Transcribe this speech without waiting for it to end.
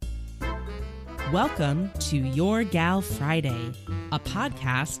Welcome to Your Gal Friday, a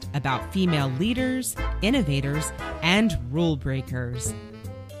podcast about female leaders, innovators, and rule breakers.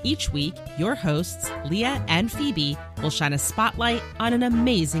 Each week, your hosts, Leah and Phoebe, will shine a spotlight on an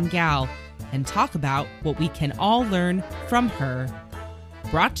amazing gal and talk about what we can all learn from her.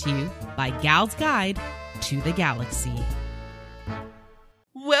 Brought to you by Gal's Guide to the Galaxy.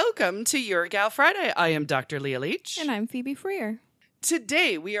 Welcome to Your Gal Friday. I am Dr. Leah Leach. And I'm Phoebe Freer.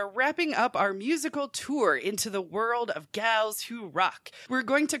 Today, we are wrapping up our musical tour into the world of gals who rock. We're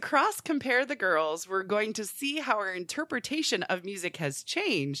going to cross-compare the girls. We're going to see how our interpretation of music has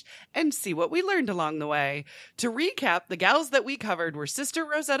changed and see what we learned along the way. To recap, the gals that we covered were Sister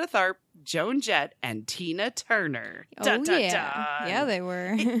Rosetta Tharpe, Joan Jett, and Tina Turner. Oh, yeah. Yeah, they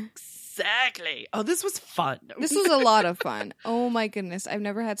were. Exactly. Oh, this was fun. This was a lot of fun. Oh, my goodness. I've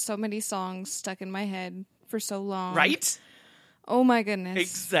never had so many songs stuck in my head for so long. Right? Oh my goodness.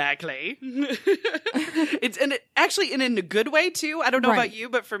 Exactly. Actually in a good way too. I don't know about you,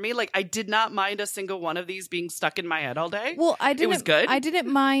 but for me, I did not mind a single one of these being stuck in my head all day. Well, it was good. I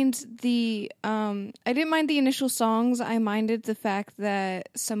didn't mind the initial songs. I minded the fact that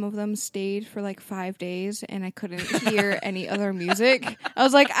some of them stayed for 5 days and I couldn't hear any other music. I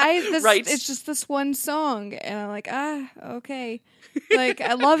was like, it's just this one song, and I'm like, okay.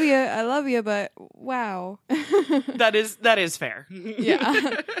 I love you, but wow. That is fair.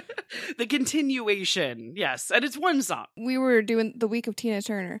 Yeah. The continuation, yes. And it's one song. We were doing the week of Tina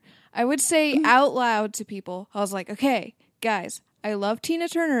Turner. I would say out loud to people, I was like, okay, guys, I love Tina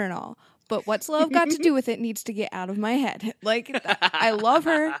Turner and all, but what's love got to do with it needs to get out of my head. I love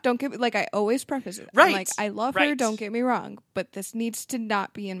her. Don't get me, I always preface it. Right. I love her. Don't get me wrong, but this needs to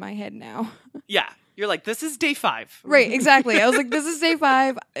not be in my head now. Yeah. You're like, this is day 5. Right, exactly. I was like, this is day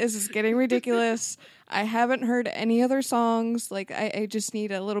 5. This is getting ridiculous. I haven't heard any other songs. I just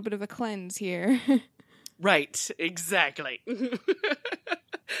need a little bit of a cleanse here. Right, exactly.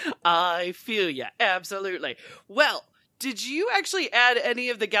 I feel you. Absolutely. Well, did you actually add any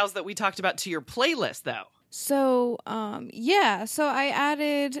of the gals that we talked about to your playlist, though? So, yeah. So I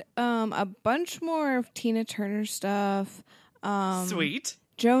added a bunch more of Tina Turner stuff. Sweet.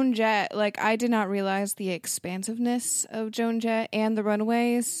 Joan Jett, I did not realize the expansiveness of Joan Jett and the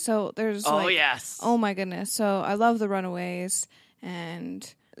Runaways. So there's yes. Oh my goodness. So I love the Runaways,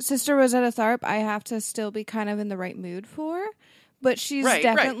 and Sister Rosetta Tharpe, I have to still be kind of in the right mood for, but she's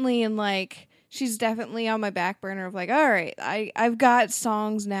definitely she's definitely on my back burner of all right, I've got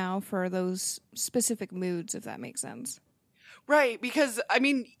songs now for those specific moods, if that makes sense. Right, because,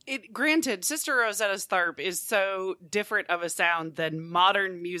 granted, Sister Rosetta Tharpe is so different of a sound than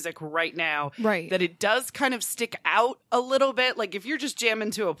modern music right now, right, that it does kind of stick out a little bit. If you're just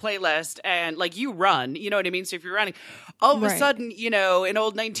jamming to a playlist and, you run, you know what I mean? So if you're running, all of a sudden, an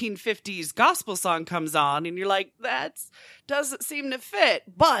old 1950s gospel song comes on, and you're like, that doesn't seem to fit.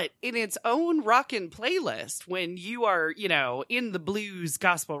 But in its own rockin' playlist, when you are, in the blues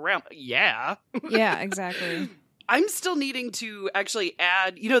gospel realm, yeah. Yeah, exactly. I'm still needing to actually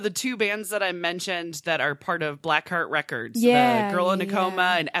add, the 2 bands that I mentioned that are part of Blackheart Records. Yeah. The Girl in a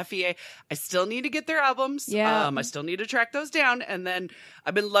Coma and FEA. I still need to get their albums. Yeah. I still need to track those down. And then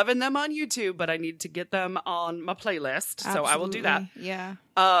I've been loving them on YouTube, but I need to get them on my playlist. Absolutely. So I will do that. Yeah.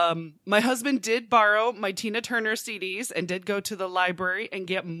 My husband did borrow my Tina Turner CDs and did go to the library and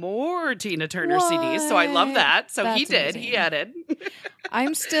get more Tina Turner CDs. So I love that. So he did. Amazing. He added.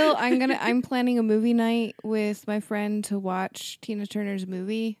 I'm planning a movie night with my friend to watch Tina Turner's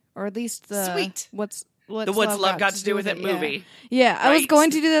movie, or at least the Sweet. What's Love Got to Do with It movie. Yeah. I was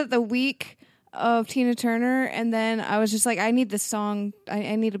going to do that the week of Tina Turner, and then I was just I need this song.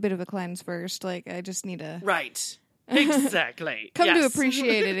 I need a bit of a cleanse first. I just need a right. Exactly. Come to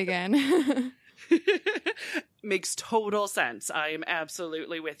appreciate it again. Makes total sense. I am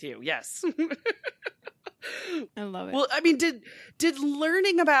absolutely with you. Yes. I love it. Well, did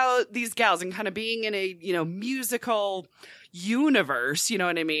learning about these gals and kind of being in a, musical universe, you know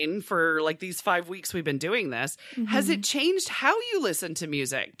what I mean, for these 5 weeks we've been doing this, has it changed how you listen to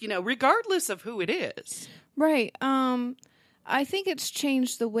music, regardless of who it is? Right. I think it's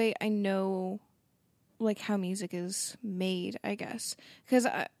changed the way I know how music is made, I guess. Because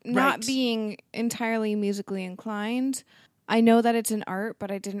not being entirely musically inclined, I know that it's an art,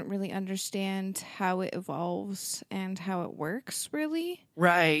 but I didn't really understand how it evolves and how it works, really.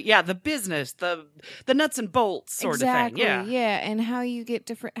 Right. Yeah, the business, the nuts and bolts sort of thing. Yeah. Yeah, and how you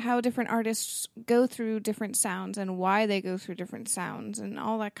get how different artists go through different sounds and why they go through different sounds and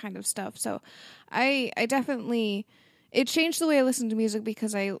all that kind of stuff. So I definitely... It changed the way I listen to music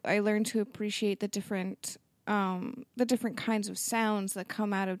because I learned to appreciate the different kinds of sounds that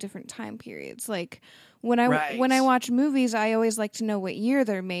come out of different time periods. Like when I watch movies, I always like to know what year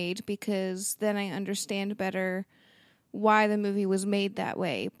they're made, because then I understand better why the movie was made that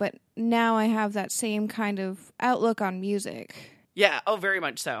way. But now I have that same kind of outlook on music. Yeah. Oh, very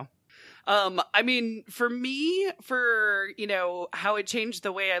much so. I mean, for me, how it changed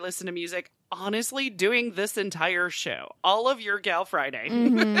the way I listen to music, honestly, doing this entire show, all of Your Gal Friday,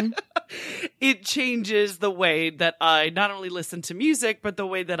 it changes the way that I not only listen to music, but the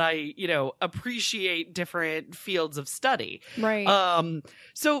way that I, appreciate different fields of study. Right.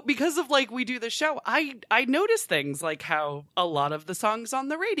 So because of we do the show, I notice things like how a lot of the songs on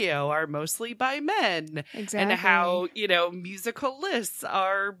the radio are mostly by men. Exactly. And how, musical lists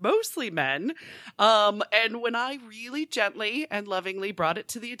are mostly men. And when I really gently and lovingly brought it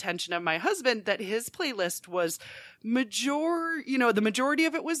to the attention of my husband that his playlist was the majority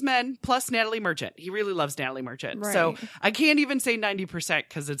of it was men plus Natalie Merchant. He really loves Natalie Merchant. Right. So I can't even say 90%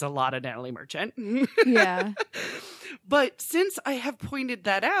 because it's a lot of Natalie Merchant. Yeah. But since I have pointed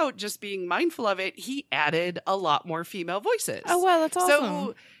that out, just being mindful of it, he added a lot more female voices. Oh, wow, that's awesome.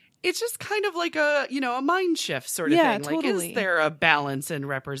 So it's just kind of like a mind shift sort of thing. Like, totally. is there a balance and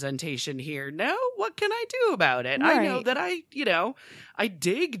representation here? No? What can I do about it? Right. I know that I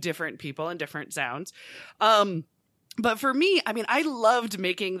dig different people and different sounds. But for me, I mean, I loved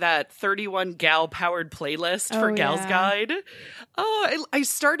making that 31 gal powered playlist for Gal's Guide. I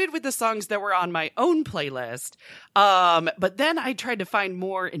started with the songs that were on my own playlist. But then I tried to find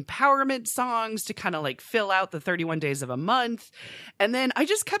more empowerment songs to kind of fill out the 31 days of a month. And then I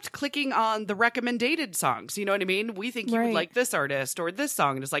just kept clicking on the recommended songs. You know what I mean? We think you would like this artist or this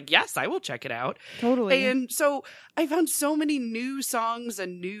song. And it's like, yes, I will check it out. Totally. And so I found so many new songs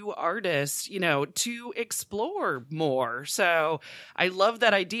and new artists, to explore more. So I love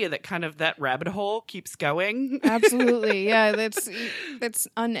that idea that kind of that rabbit hole keeps going. Absolutely. Yeah, that's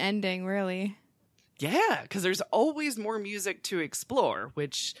unending, really. Yeah, because there's always more music to explore,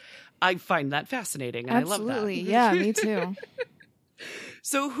 which I find that fascinating. And Absolutely. I love that. Yeah, me too.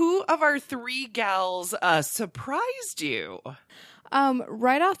 So who of our three gals surprised you?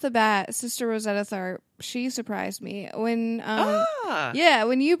 Right off the bat, Sister Rosetta Tharpe, she surprised me. When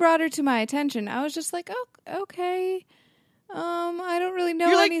when you brought her to my attention, I was just like, oh, okay. I don't really know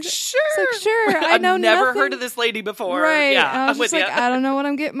anything. Like, sure. It's like, sure, I know I've never nothing. heard of this lady before. Right. Yeah, I was I'm just with like, you. I don't know what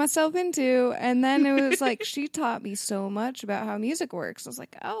I'm getting myself into. And then it was like, she taught me so much about how music works. I was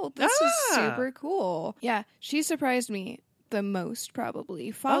like, oh, this is super cool. Yeah, she surprised me the most,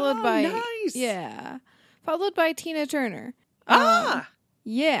 probably. Followed by Tina Turner.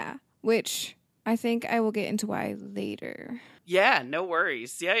 Yeah, which I think I will get into why later. Yeah, no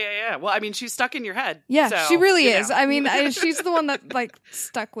worries. Yeah. Well, I mean, she's stuck in your head. Yeah, so, she really is. I mean, she's the one that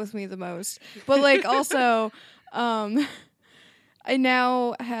stuck with me the most. But also, I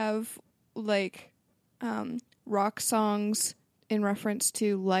now have rock songs in reference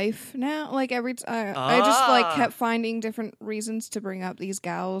to life now. I just kept finding different reasons to bring up these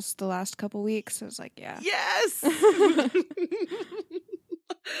gals the last couple weeks. I was like, yeah. Yes.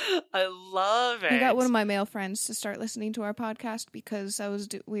 I love it. I got one of my male friends to start listening to our podcast because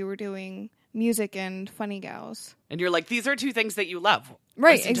we were doing music and funny gals. And you're like, these are two things that you love.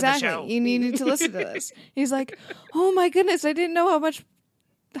 Right, listen exactly. You need to listen to this. He's like, oh my goodness, I didn't know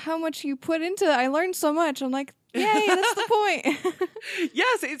how much you put into it. I learned so much. I'm like, yay, that's the point.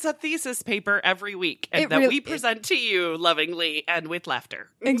 Yes, it's a thesis paper every week and we present to you lovingly and with laughter.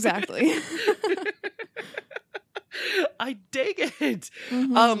 Exactly. I dig it.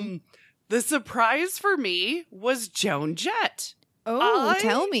 Mm-hmm. The surprise for me was Joan Jett. Oh,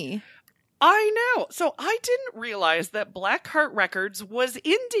 tell me. I know. So I didn't realize that Black Heart Records was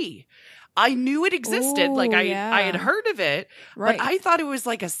indie. I knew it existed. I had heard of it, right. But I thought it was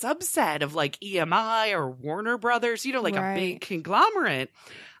like a subset of EMI or Warner Brothers, a big conglomerate.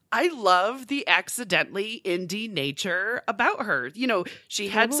 I love the accidentally indie nature about her. She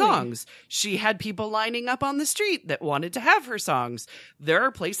had songs. She had people lining up on the street that wanted to have her songs. There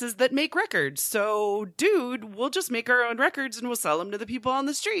are places that make records. So, dude, we'll just make our own records and we'll sell them to the people on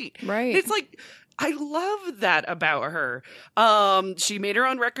the street. Right. It's I love that about her. She made her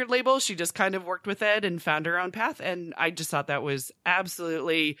own record label. She just kind of worked with it and found her own path. And I just thought that was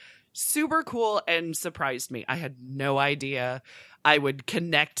absolutely super cool and surprised me. I had no idea. I would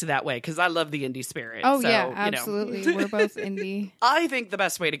connect that way because I love the indie spirit. Oh, so, yeah, absolutely. We're both indie. I think the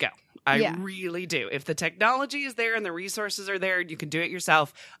best way to go. I Yeah. really do. If the technology is there and the resources are there and you can do it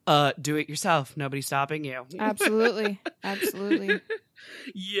yourself, do it yourself. Nobody's stopping you. Absolutely. Absolutely.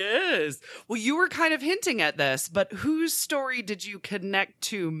 Yes. Well, you were kind of hinting at this, but whose story did you connect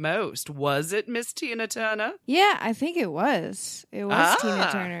to most? Was it Miss Tina Turner? Yeah, I think it was. It was Tina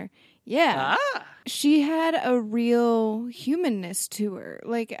Turner. Yeah. She had a real humanness to her.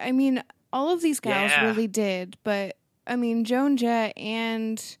 Like, I mean, all of these gals really did, but I mean, Joan Jett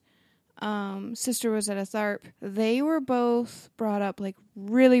and Sister Rosetta Tharpe, they were both brought up like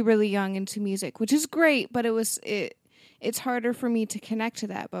really, really young into music, which is great, but it's harder for me to connect to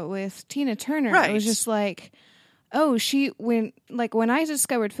that. But with Tina Turner, it was just like, oh, when I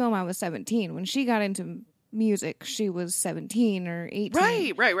discovered film, I was 17. When she got into music, she was 17 or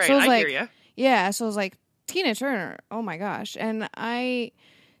 18. Right. So I hear you. Yeah, so I was like, Tina Turner, oh my gosh. And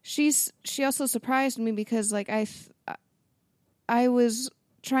she also surprised me because like I was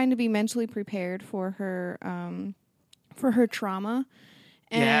trying to be mentally prepared for her trauma.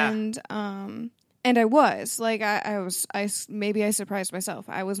 And I was like, I maybe I surprised myself.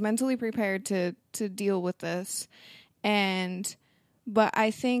 I was mentally prepared to deal with this. But I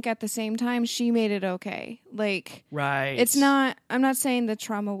think at the same time, she made it okay. Like, I'm not saying the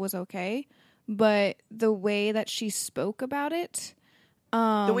trauma was okay, but the way that she spoke about it,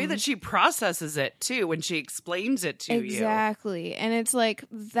 the way that she processes it too, when she explains it to you. Exactly. And it's like,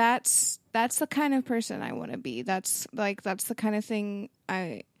 that's the kind of person I want to be. That's the kind of thing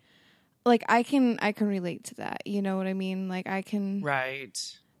I can relate to that. You know what I mean? Like I can,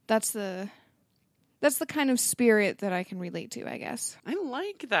 that's the kind of spirit that I can relate to, I guess. I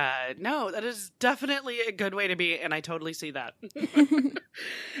like that. No, that is definitely a good way to be, and I totally see that.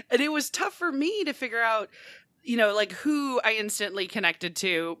 And it was tough for me to figure out, you know, like who I instantly connected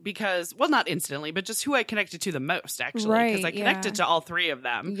to because, well, not instantly, but just who I connected to the most, actually. Because I connected to all three of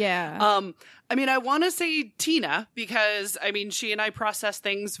them. Yeah. I mean, I want to say Tina because, I mean, she and I process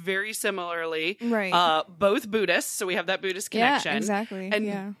things very similarly. Right. Both Buddhists, so we have that Buddhist connection. Yeah, exactly.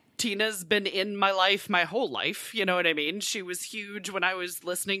 And Tina's been in my life my whole life, you know what I mean? She was huge when I was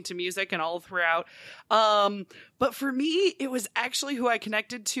listening to music and all throughout. But for me, it was actually who I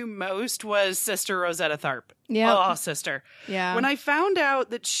connected to most was Sister Rosetta Tharpe. Yeah. Oh, sister. Yeah. When I found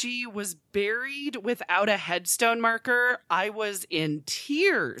out that she was buried without a headstone marker, I was in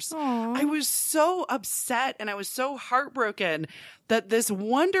tears. Aww. I was so upset and I was so heartbroken that this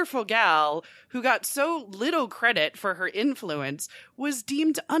wonderful gal who got so little credit for her influence was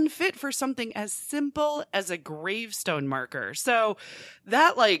deemed unfit for something as simple as a gravestone marker. So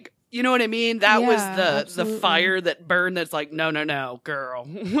that, like, you know what I mean? That was the fire that burned that's like, no, girl.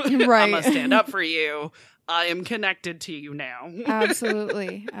 Right. I'm going to stand up for you. I am connected to you now.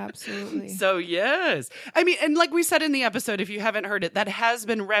 Absolutely. So, yes. I mean, and like we said in the episode, if you haven't heard it, that has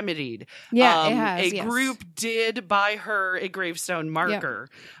been remedied. Yeah, it has. A group did buy her a gravestone marker.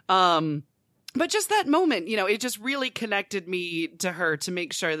 Yep. But just that moment, you know, it just really connected me to her to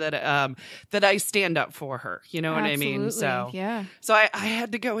make sure that that I stand up for her. You know what I mean? So I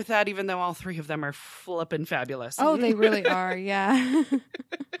had to go with that, even though all three of them are flippin' fabulous. Oh, they really are. Yeah.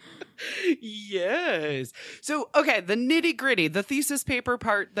 Yes. So, okay, the nitty gritty, the thesis paper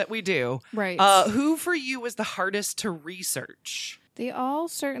part that we do. Right. Who for you was the hardest to research? They all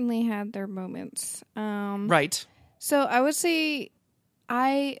certainly had their moments. Right. So I would say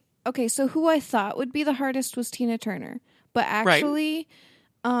so who I thought would be the hardest was Tina Turner. But actually,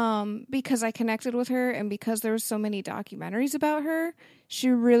 because I connected with her and because there were so many documentaries about her, she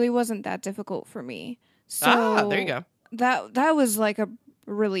really wasn't that difficult for me. So there you go. That was like a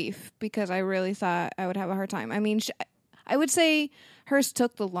relief because I really thought I would have a hard time. I mean, I would say hers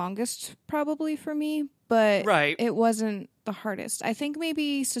took the longest probably for me, but it wasn't the hardest. I think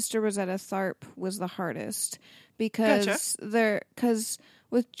maybe Sister Rosetta Tharpe was the hardest because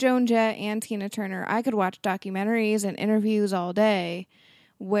with Joan Jett and Tina Turner, I could watch documentaries and interviews all day,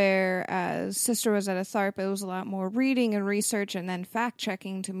 whereas Sister Rosetta Tharpe, it was a lot more reading and research and then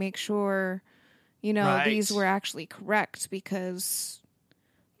fact-checking to make sure, you know, these were actually correct, because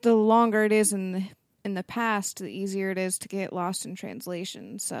the longer it is in the past, the easier it is to get lost in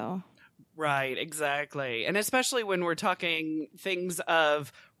translation, so... Right, exactly. And especially when we're talking things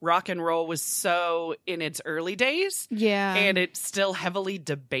of rock and roll was so in its early days. Yeah. And it's still heavily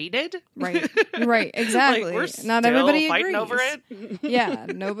debated. Right, exactly. Like, we're not still everybody fighting agrees. over it. Yeah,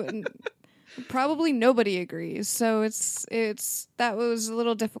 probably nobody agrees. So it's that was a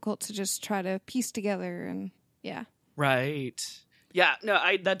little difficult to just try to piece together, and yeah. Right. Yeah, no,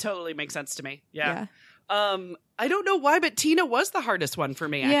 that totally makes sense to me. Yeah. I don't know why, but Tina was the hardest one for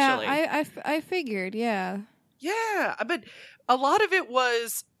me, actually. Yeah, I figured, yeah. Yeah, but a lot of it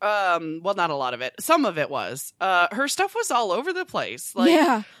was, well, not a lot of it. Some of it was. Her stuff was all over the place. Like,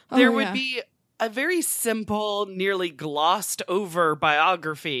 yeah. There would be a very simple, nearly glossed over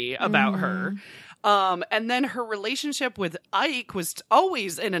biography about her. And then her relationship with Ike was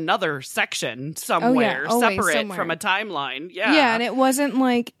always in another section somewhere, separate from a timeline. Yeah. Yeah, and it wasn't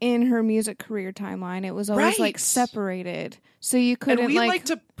like in her music career timeline. It was always like separated. So you couldn't and we like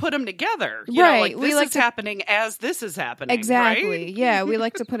to put them together. You right. know, like this is happening as this is happening. Exactly. Right? Yeah, we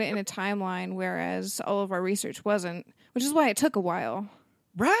like to put it in a timeline, whereas all of our research wasn't, which is why it took a while.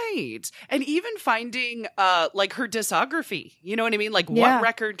 Right. And even finding like her discography, you know what I mean? Like what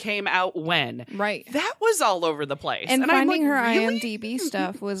record came out when. Right. That was all over the place. And finding I'm like, her really? IMDb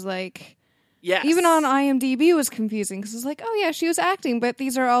stuff was like, yes. Even on IMDb was confusing because it's like, oh yeah, she was acting, but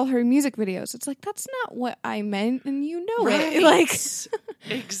these are all her music videos. It's like, that's not what I meant, and you know it. Like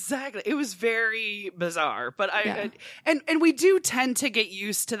exactly. It was very bizarre. But and we do tend to get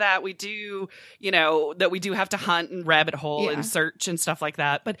used to that. We do, you know, that we do have to hunt and rabbit hole and search and stuff like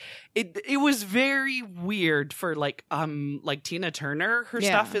that. But it was very weird for like Tina Turner. Her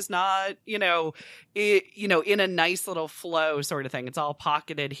stuff is not, in a nice little flow sort of thing. It's all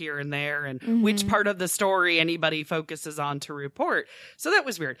pocketed here and there, and which part of the story anybody focuses on to report. So that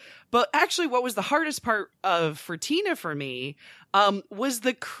was weird. But actually, what was the hardest part for Tina for me was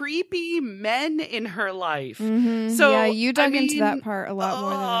the creepy men in her life. So yeah, you dug into that part a lot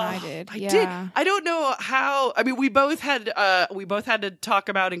more than I did. I did. I don't know how. I mean, we both had to talk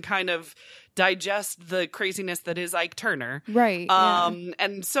about and kind of digest the craziness that is Ike Turner. Right.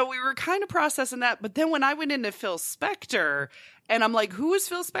 And so we were kind of processing that. But then when I went into Phil Spector, and I'm like, who is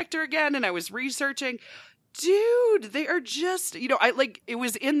Phil Spector again? And I was researching. Dude, they are just, it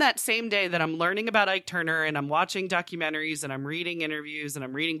was in that same day that I'm learning about Ike Turner and I'm watching documentaries and I'm reading interviews and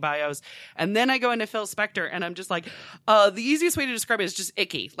I'm reading bios. And then I go into Phil Spector and I'm just like, the easiest way to describe it is just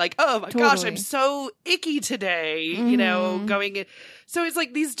icky. Like, oh my gosh, I'm so icky today, going in. So it's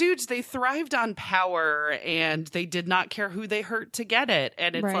like these dudes, they thrived on power and they did not care who they hurt to get it.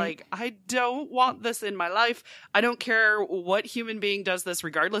 And it's like, I don't want this in my life. I don't care what human being does this,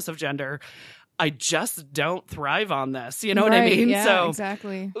 regardless of gender. I just don't thrive on this. You know what I mean? Yeah, so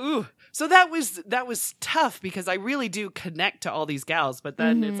exactly. Ooh. So that was tough because I really do connect to all these gals, but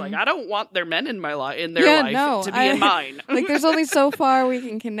then it's like I don't want their men in my life to be in mine. Like there's only so far we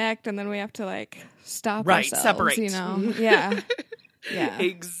can connect, and then we have to like stop ourselves. Separate. Yeah. Yeah.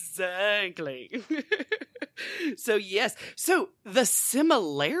 Exactly. So yes. So the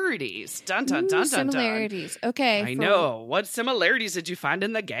similarities. Dun dun dun dun. Similarities. Okay. I know. What similarities did you find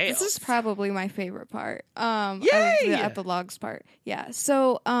in the Gales? This is probably my favorite part. Yay! At the logs part. Yeah.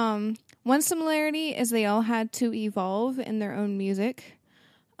 So one similarity is they all had to evolve in their own music.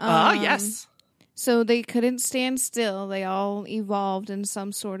 Yes. So they couldn't stand still. They all evolved in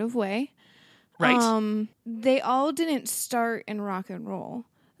some sort of way. Right. They all didn't start in rock and roll.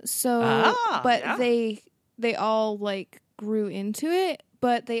 So, they all like grew into it,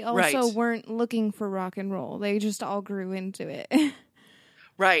 but they also weren't looking for rock and roll. They just all grew into it.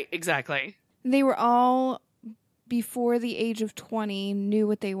 Right. Exactly. They were all before the age of 20 knew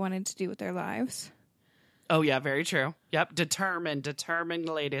what they wanted to do with their lives. Oh yeah, very true. Yep. Determined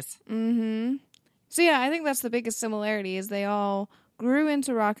ladies. Mm-hmm. So yeah, I think that's the biggest similarity is they all grew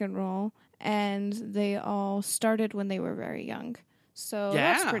into rock and roll. And they all started when they were very young. So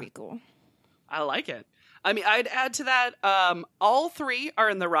that's pretty cool. I like it. I mean, I'd add to that, all three are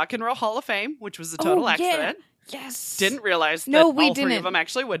in the Rock and Roll Hall of Fame, which was a total accident. Yes. Didn't realize that all three of them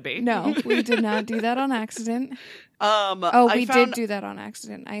actually would be. No, we did not do that on accident. We did do that on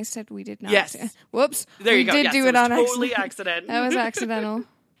accident. I said we did not. Yes. Whoops. There you go. We did do it on totally accident. That was accidental.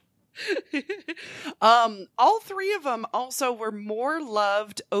 All three of them also were more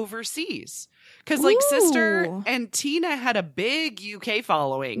loved overseas because like Sister and Tina had a big UK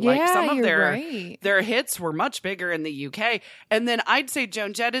following. Like some of their hits were much bigger in the UK. And then I'd say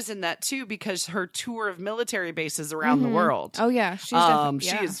Joan Jett is in that too because her tour of military bases around the world. Oh yeah, she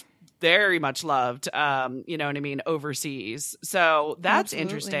is very much loved. You know what I mean, overseas. So that's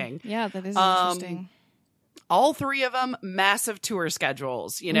interesting. Yeah, that is interesting. All three of them, massive tour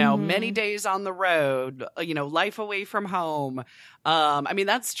schedules, many days on the road, life away from home. I mean,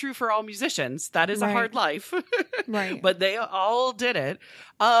 that's true for all musicians. That is a hard life. Right. But they all did it.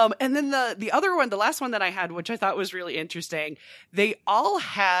 And then the other one, the last one that I had, which I thought was really interesting, they all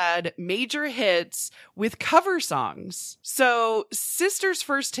had major hits with cover songs. So Sister's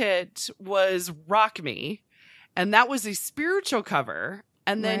first hit was Rock Me. And that was a spiritual cover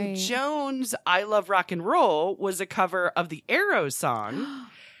And then Joan's I Love Rock and Roll was a cover of the Arrows song.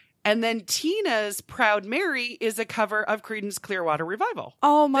 And then Tina's Proud Mary is a cover of Creedence Clearwater Revival.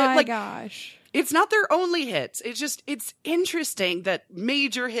 Oh my gosh. It's not their only hits. It's just, it's interesting that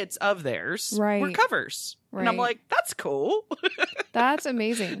major hits of theirs were covers. Right. And I'm like, that's cool. That's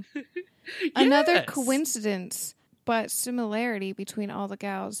amazing. Yes. Another coincidence, but similarity between all the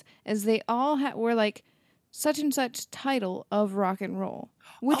gals is they all were like such and such title of rock and roll,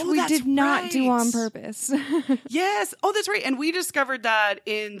 which we did not do on purpose. Yes. Oh, that's right. And we discovered that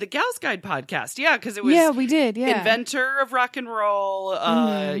in the Gals Guide podcast. Yeah, because it was we did. Yeah. Inventor of rock and roll,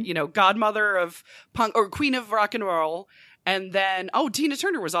 you know, godmother of punk, or queen of rock and roll. And then, Tina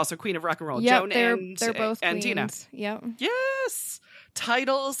Turner was also queen of rock and roll. Yep, Joan they're both and queens. Tina. Yep. Yes.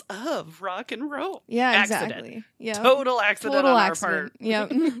 Titles of rock and roll. Yeah, accident. Exactly. Yeah. Total accident on our part.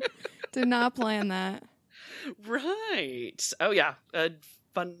 Yep. Did not plan that. Right. Oh, yeah.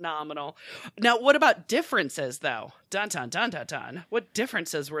 Phenomenal. Now, what about differences, though? Dun, dun, dun, dun, dun. What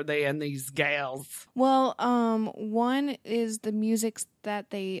differences were they in these gals? Well, one is the music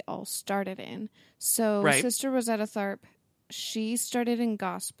that they all started in. So, Sister Rosetta Tharpe, she started in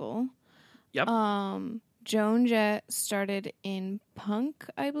gospel. Yep. Joan Jett started in punk,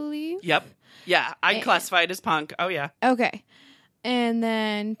 I believe. Yep. Yeah, I classify it as punk. Oh, yeah. Okay. And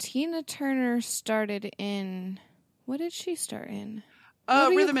then Tina Turner started in... What did she start in?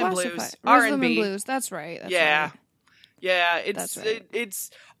 Rhythm and blues. R&B. Rhythm and blues. That's right. Yeah. Right. Yeah,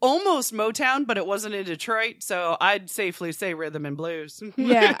 it's almost Motown, but it wasn't in Detroit, so I'd safely say rhythm and blues.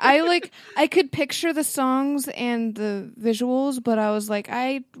 Yeah, I could picture the songs and the visuals, but I was like,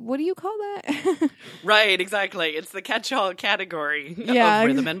 what do you call that? Right, exactly. It's the catch-all category of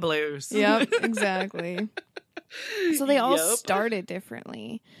rhythm and blues. Yep, exactly. So they all started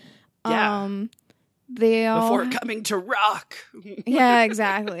differently. Yeah. They all before coming to rock. Yeah,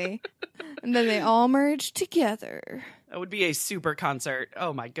 exactly. And then they all merged together. That would be a super concert.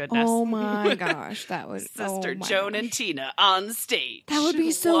 Oh my goodness. Oh my gosh, that would Sister Joan and Tina on stage. That would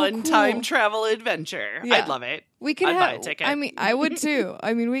be so One-time cool. travel adventure. Yeah. I'd love it. I'd buy a ticket. I mean, I would too.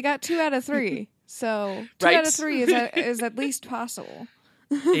 I mean, we got 2 out of 3. So 2 out of 3 is at least possible.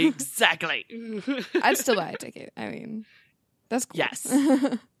 Exactly. I'd still buy a ticket. I mean, that's cool. Yes.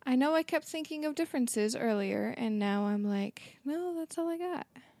 I know I kept thinking of differences earlier, and now I'm like, no, that's all I got.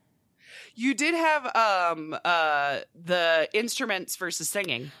 You did have the instruments versus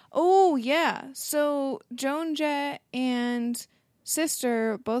singing. Oh, yeah. So Joan Jett and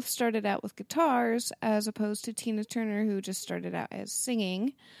Sister both started out with guitars, as opposed to Tina Turner, who just started out as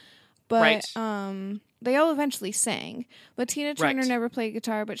singing. But they all eventually sang. But Tina Turner never played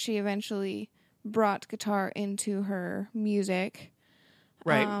guitar, but she eventually brought guitar into her music.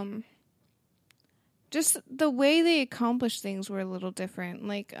 Right. Just the way they accomplished things were a little different.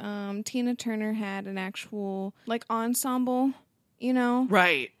 Like, Tina Turner had an actual, like, ensemble, you know?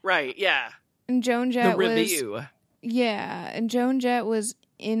 Right, yeah. And Joan Jett the review. And Joan Jett was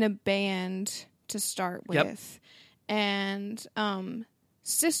in a band to start with. Yep. And,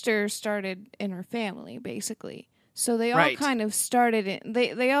 Sister started in her family, basically. So they all kind of started in,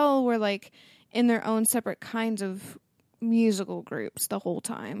 they all were, like, in their own separate kinds of musical groups the whole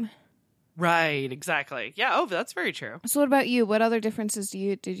time. Right, exactly. Yeah, that's very true. So what about you? What other differences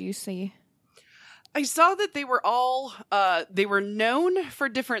did you see? I saw that they were all, they were known for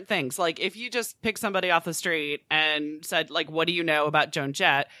different things. Like, if you just pick somebody off the street and said, like, what do you know about Joan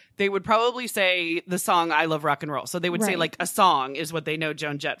Jett? They would probably say the song I Love Rock and Roll. So they would say, like, a song is what they know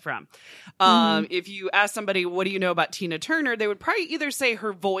Joan Jett from. If you ask somebody, what do you know about Tina Turner? They would probably either say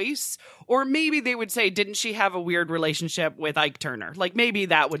her voice, or maybe they would say, didn't she have a weird relationship with Ike Turner? Like, maybe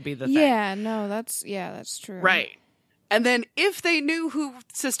that would be the thing. Yeah, no, that's true. Right. And then if they knew who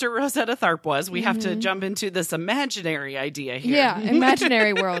Sister Rosetta Tharpe was, we have to jump into this imaginary idea here. Yeah,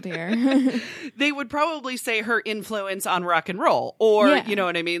 imaginary world here. They would probably say her influence on rock and roll, or, you know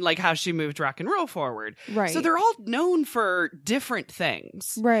what I mean, like how she moved rock and roll forward. Right. So they're all known for different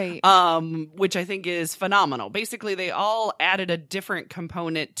things. Right. Which I think is phenomenal. Basically, they all added a different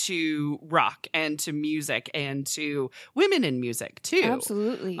component to rock and to music and to women in music, too.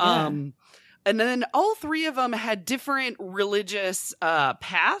 Absolutely, yeah. And then all 3 of them had different religious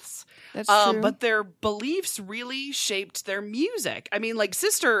paths. That's true. But their beliefs really shaped their music. I mean, like,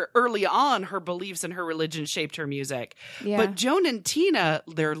 Sister, early on, her beliefs and her religion shaped her music. Yeah. But Joan and Tina,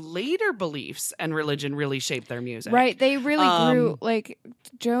 their later beliefs and religion really shaped their music. Right. They really grew, like,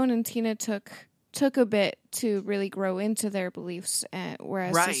 Joan and Tina took a bit to really grow into their beliefs,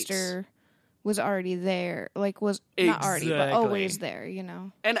 whereas Sister was already there, like, was not already, but always there, you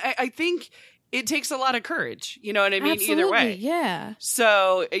know. And I think it takes a lot of courage. You know what I mean? Absolutely, either way. Yeah.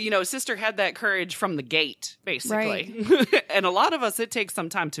 So, Sister had that courage from the gate, basically. Right. And a lot of us, it takes some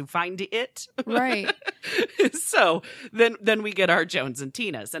time to find it. Right. So then we get our Joans and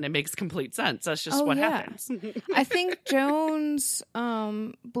Tinas, and it makes complete sense. That's just what happens. I think Joan's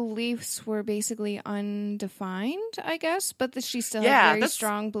beliefs were basically undefined, I guess, but she still had very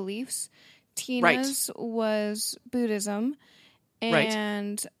strong beliefs. Tina's was Buddhism.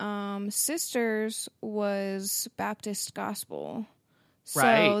 And Sister's was Baptist gospel.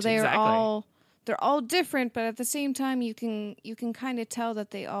 So they're all different, but at the same time you can kind of tell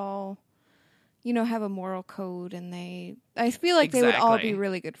that they all, have a moral code, and I feel like they would all be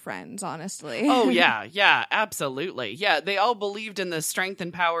really good friends, honestly. Oh yeah, absolutely. Yeah, they all believed in the strength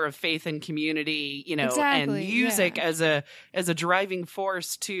and power of faith and community, and music as a driving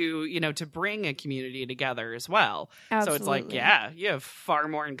force to, to bring a community together as well. Absolutely. So it's like, you have far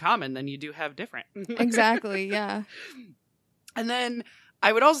more in common than you do have different. Exactly, yeah. And then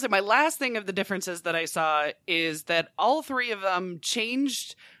I would also say my last thing of the differences that I saw is that all three of them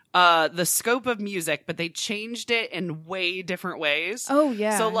changed the scope of music, but they changed it in way different ways. Oh,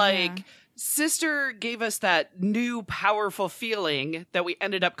 yeah. So, Sister gave us that new powerful feeling that we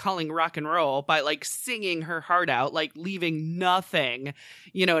ended up calling rock and roll by, singing her heart out, leaving nothing,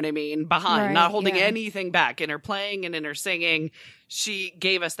 you know what I mean, behind, not holding anything back in her playing and in her singing. She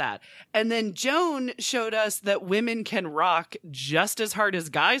gave us that. And then Joan showed us that women can rock just as hard as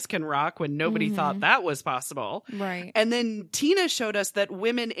guys can rock when nobody thought that was possible. Right. And then Tina showed us that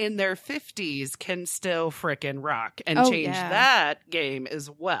women in their 50s can still frickin' rock and change that game as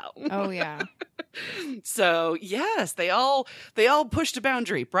well. Oh, yeah. So, yes, they all pushed a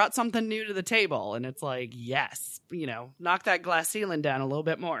boundary, brought something new to the table. And it's like, yes, knock that glass ceiling down a little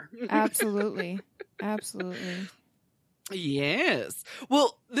bit more. Absolutely. Absolutely. Yes.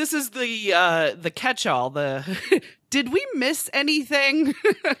 Well, this is the catch-all. Did we miss anything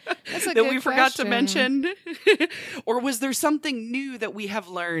that we forgot to mention? Or was there something new that we have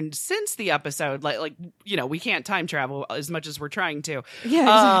learned since the episode? We can't time travel as much as we're trying to.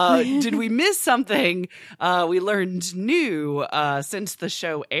 Yeah, exactly. Did we miss something we learned new since the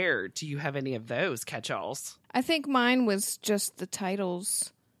show aired? Do you have any of those catch-alls? I think mine was just the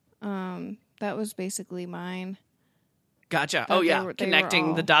titles. That was basically mine. Gotcha.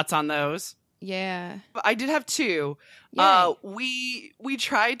 Connecting the dots on those. Yeah. I did have two. We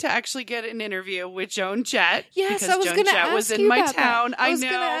tried to actually get an interview with Joan Jett. Yes, I was going to ask was you in my about town. that. I was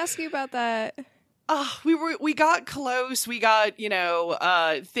going to ask you about that. We got close. We got,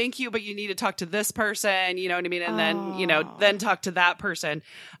 thank you, but you need to talk to this person, you know what I mean? And then, then talk to that person.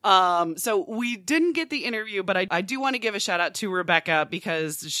 So we didn't get the interview, but I do want to give a shout out to Rebecca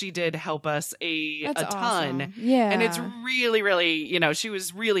because she did help us a ton. Awesome. Yeah. And it's really, really, she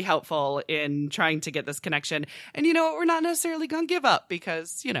was really helpful in trying to get this connection. And we're not necessarily going to give up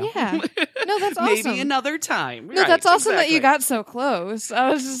because, Yeah. No, that's awesome. Maybe another time. No, that's awesome that you got so close.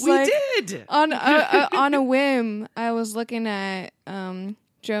 I was just we did. On a whim, I was looking at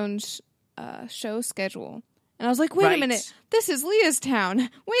Joan's show schedule, and I was like, wait a minute, this is Leah's town.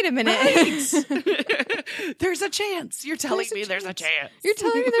 Wait a minute. Right. There's a chance. You're telling me there's a chance. You're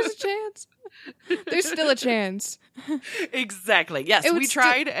telling me there's a chance? There's still a chance. Exactly. Yes, we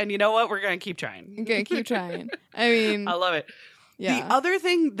tried, and you know what? We're going to keep trying. I'm going to keep trying. I mean... I love it. Yeah. The other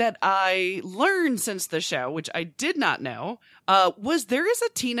thing that I learned since the show, which I did not know, was there is a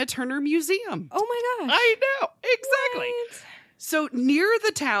Tina Turner museum. Oh my gosh. I know. Exactly. What? So near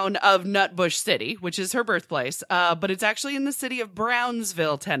the town of Nutbush City, which is her birthplace, but it's actually in the city of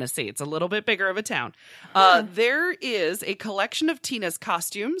Brownsville, Tennessee. It's a little bit bigger of a town. There is a collection of Tina's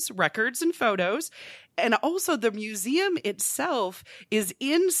costumes, records, and photos. And also the museum itself is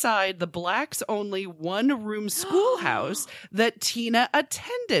inside the blacks-only one-room schoolhouse that Tina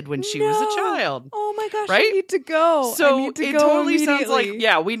attended when she was a child. Oh my gosh, right? I need to go. So it totally sounds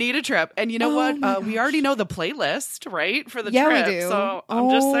like, we need a trip. And you know what? We already know the playlist, right? For the trip. Yeah, we do. So I'm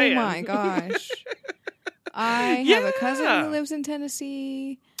just saying. Oh my gosh. I have a cousin who lives in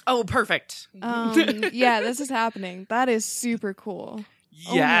Tennessee. Oh, perfect. Yeah, this is happening. That is super cool.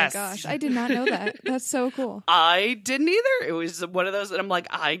 Yes. Oh my gosh, I did not know that. That's so cool. I didn't either. It was one of those that I'm like,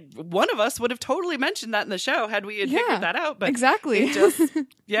 one of us would have totally mentioned that in the show had we had figured that out. But exactly. It just,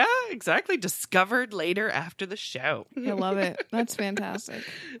 exactly. Discovered later after the show. I love it. That's fantastic.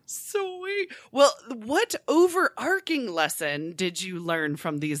 Sweet. Well, what overarching lesson did you learn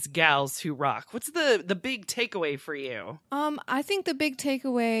from these gals who rock? What's the big takeaway for you? I think the big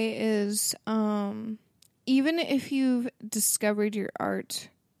takeaway is, even if you've discovered your art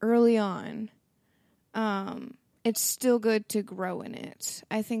early on, it's still good to grow in it.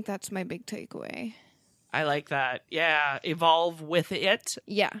 I think that's my big takeaway. I like that. Yeah. Evolve with it.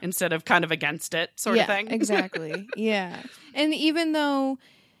 Yeah. Instead of kind of against it sort of thing. Exactly. Yeah. And even though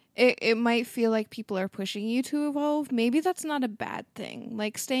it might feel like people are pushing you to evolve, maybe that's not a bad thing.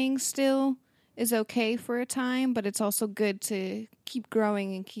 Like, staying still is okay for a time, but it's also good to keep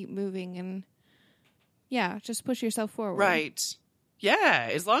growing and keep moving and, yeah, just push yourself forward. Right. Yeah.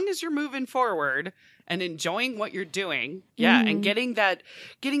 As long as you're moving forward and enjoying what you're doing. Yeah. And getting that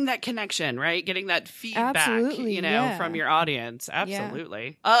connection, right? Getting that feedback, Absolutely, from your audience.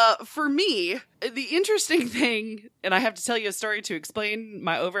 Absolutely. For me, the interesting thing, and I have to tell you a story to explain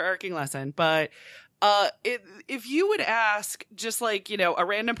my overarching lesson, but if you would ask just like, a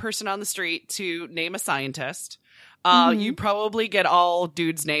random person on the street to name a scientist, you probably get all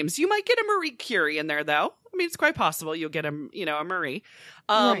dudes' names. You might get a Marie Curie in there, though. I mean, it's quite possible you'll get a Marie.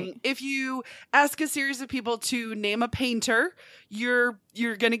 Right. If you ask a series of people to name a painter, you're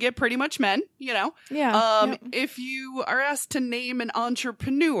going to get pretty much men, Yeah. If you are asked to name an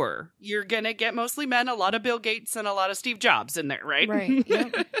entrepreneur, you're going to get mostly men, a lot of Bill Gates and a lot of Steve Jobs in there, right? Right.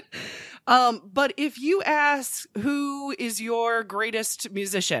 Yep. But if you ask who is your greatest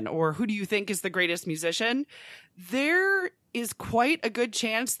musician or who do you think is the greatest musician, there is quite a good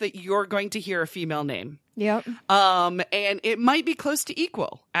chance that you're going to hear a female name. Yep. And it might be close to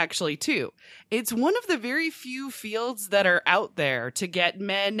equal, actually, too. It's one of the very few fields that are out there to get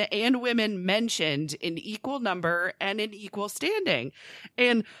men and women mentioned in equal number and in equal standing.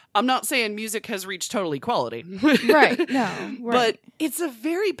 And I'm not saying music has reached total equality. Right. No. Right. But it's a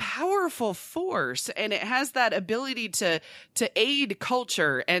very powerful force, and it has that ability to aid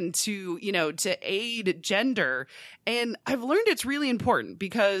culture and to aid gender. And I've learned it's really important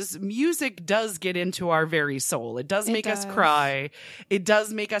because music does get into our very soul. It does make us cry. It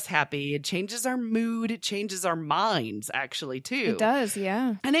does make us happy. It changes our mood. It changes our minds, actually, too. It does,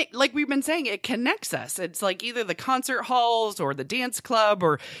 yeah. And it, like we've been saying, it connects us. It's like either the concert halls or the dance club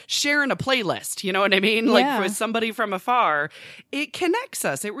or sharing a playlist. You know what I mean? Yeah. Like with somebody from afar. It connects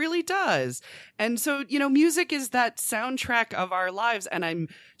us. It really does. And so, music is that soundtrack of our lives. And I'm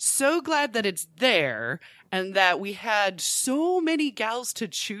so glad that it's there and that we had so many gals to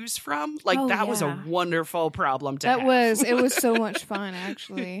choose from. Like, that was a wonderful problem to have. It was so much fun,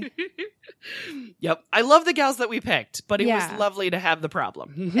 actually. Yep. I love the gals that we picked, but it was lovely to have the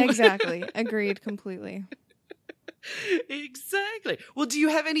problem. Exactly. Agreed completely. Exactly. Well, do you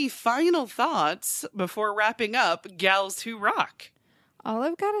have any final thoughts before wrapping up Gals Who Rock? All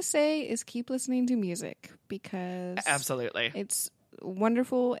I've got to say is keep listening to music because absolutely it's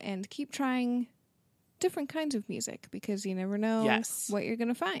wonderful, and keep trying different kinds of music because you never know what you're going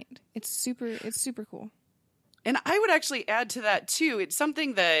to find. It's super cool. And I would actually add to that too. It's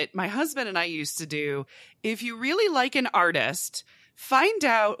something that my husband and I used to do. If you really like an artist, find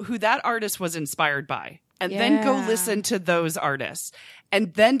out who that artist was inspired by and then go listen to those artists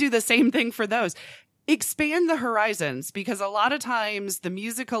and then do the same thing for those. Expand the horizons, because a lot of times the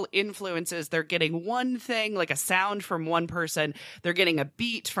musical influences, they're getting one thing, like a sound from one person, they're getting a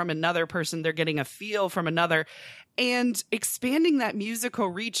beat from another person, they're getting a feel from another, and expanding that musical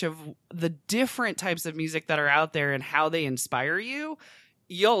reach of the different types of music that are out there and how they inspire you.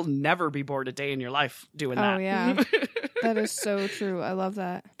 You'll never be bored a day in your life doing that. Oh, yeah. That is so true. I love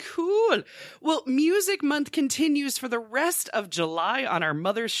that. Cool. Well, Music Month continues for the rest of July on our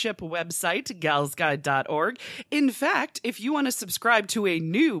mothership website, galsguide.org. In fact, if you want to subscribe to a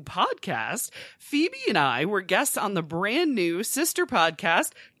new podcast, Phoebe and I were guests on the brand new sister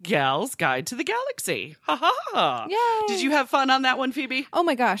podcast, Gal's Guide to the Galaxy. Ha ha! Yay! Did you have fun on that one, Phoebe? Oh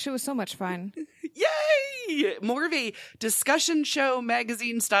my gosh, it was so much fun. Yay! More of a discussion show,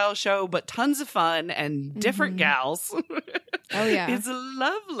 magazine style show, but tons of fun and different gals. Oh, yeah. It's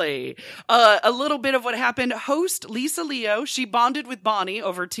lovely. A little bit of what happened. Host Lisa Leo, she bonded with Bonnie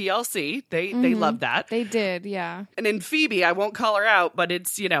over TLC. They loved that. They did, yeah. And in Phoebe, I won't call her out, but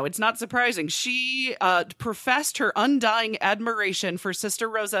it's not surprising. She professed her undying admiration for Sister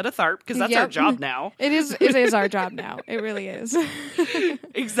Rosetta Tharpe, because that's our job now. It is our job now. It really is.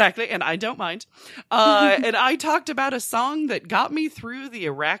 Exactly, and I don't mind. And I talked about a song that got me through the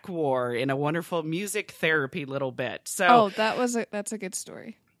Iraq War in a wonderful music therapy little bit. So, that's a good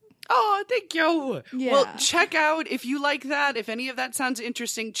story. Oh, thank you. Yeah. Well, check out, if you like that, if any of that sounds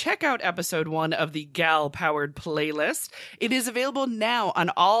interesting, check out episode 1 of the Gal-powered playlist. It is available now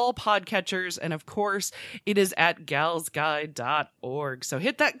on all podcatchers, and of course, it is at galsguide.org. So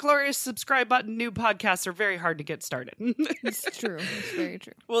hit that glorious subscribe button. New podcasts are very hard to get started. It's true. It's very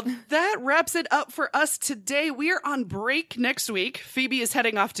true. Well, that wraps it up for us today. We are on break next week. Phoebe is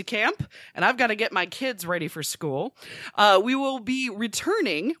heading off to camp, and I've got to get my kids ready for school. We will be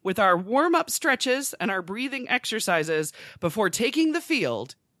returning with our warm-up stretches and our breathing exercises before taking the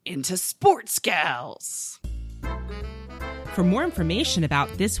field into Sports Gals. For more information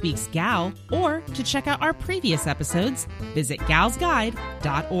about this week's Gal, or to check out our previous episodes, visit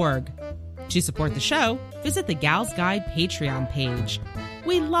galsguide.org. To support the show, visit the Gals Guide Patreon page.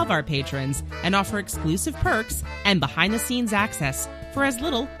 We love our patrons and offer exclusive perks and behind-the-scenes access for as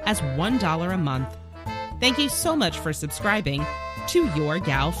little as $1 a month. Thank you so much for subscribing to Your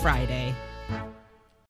Gal Friday.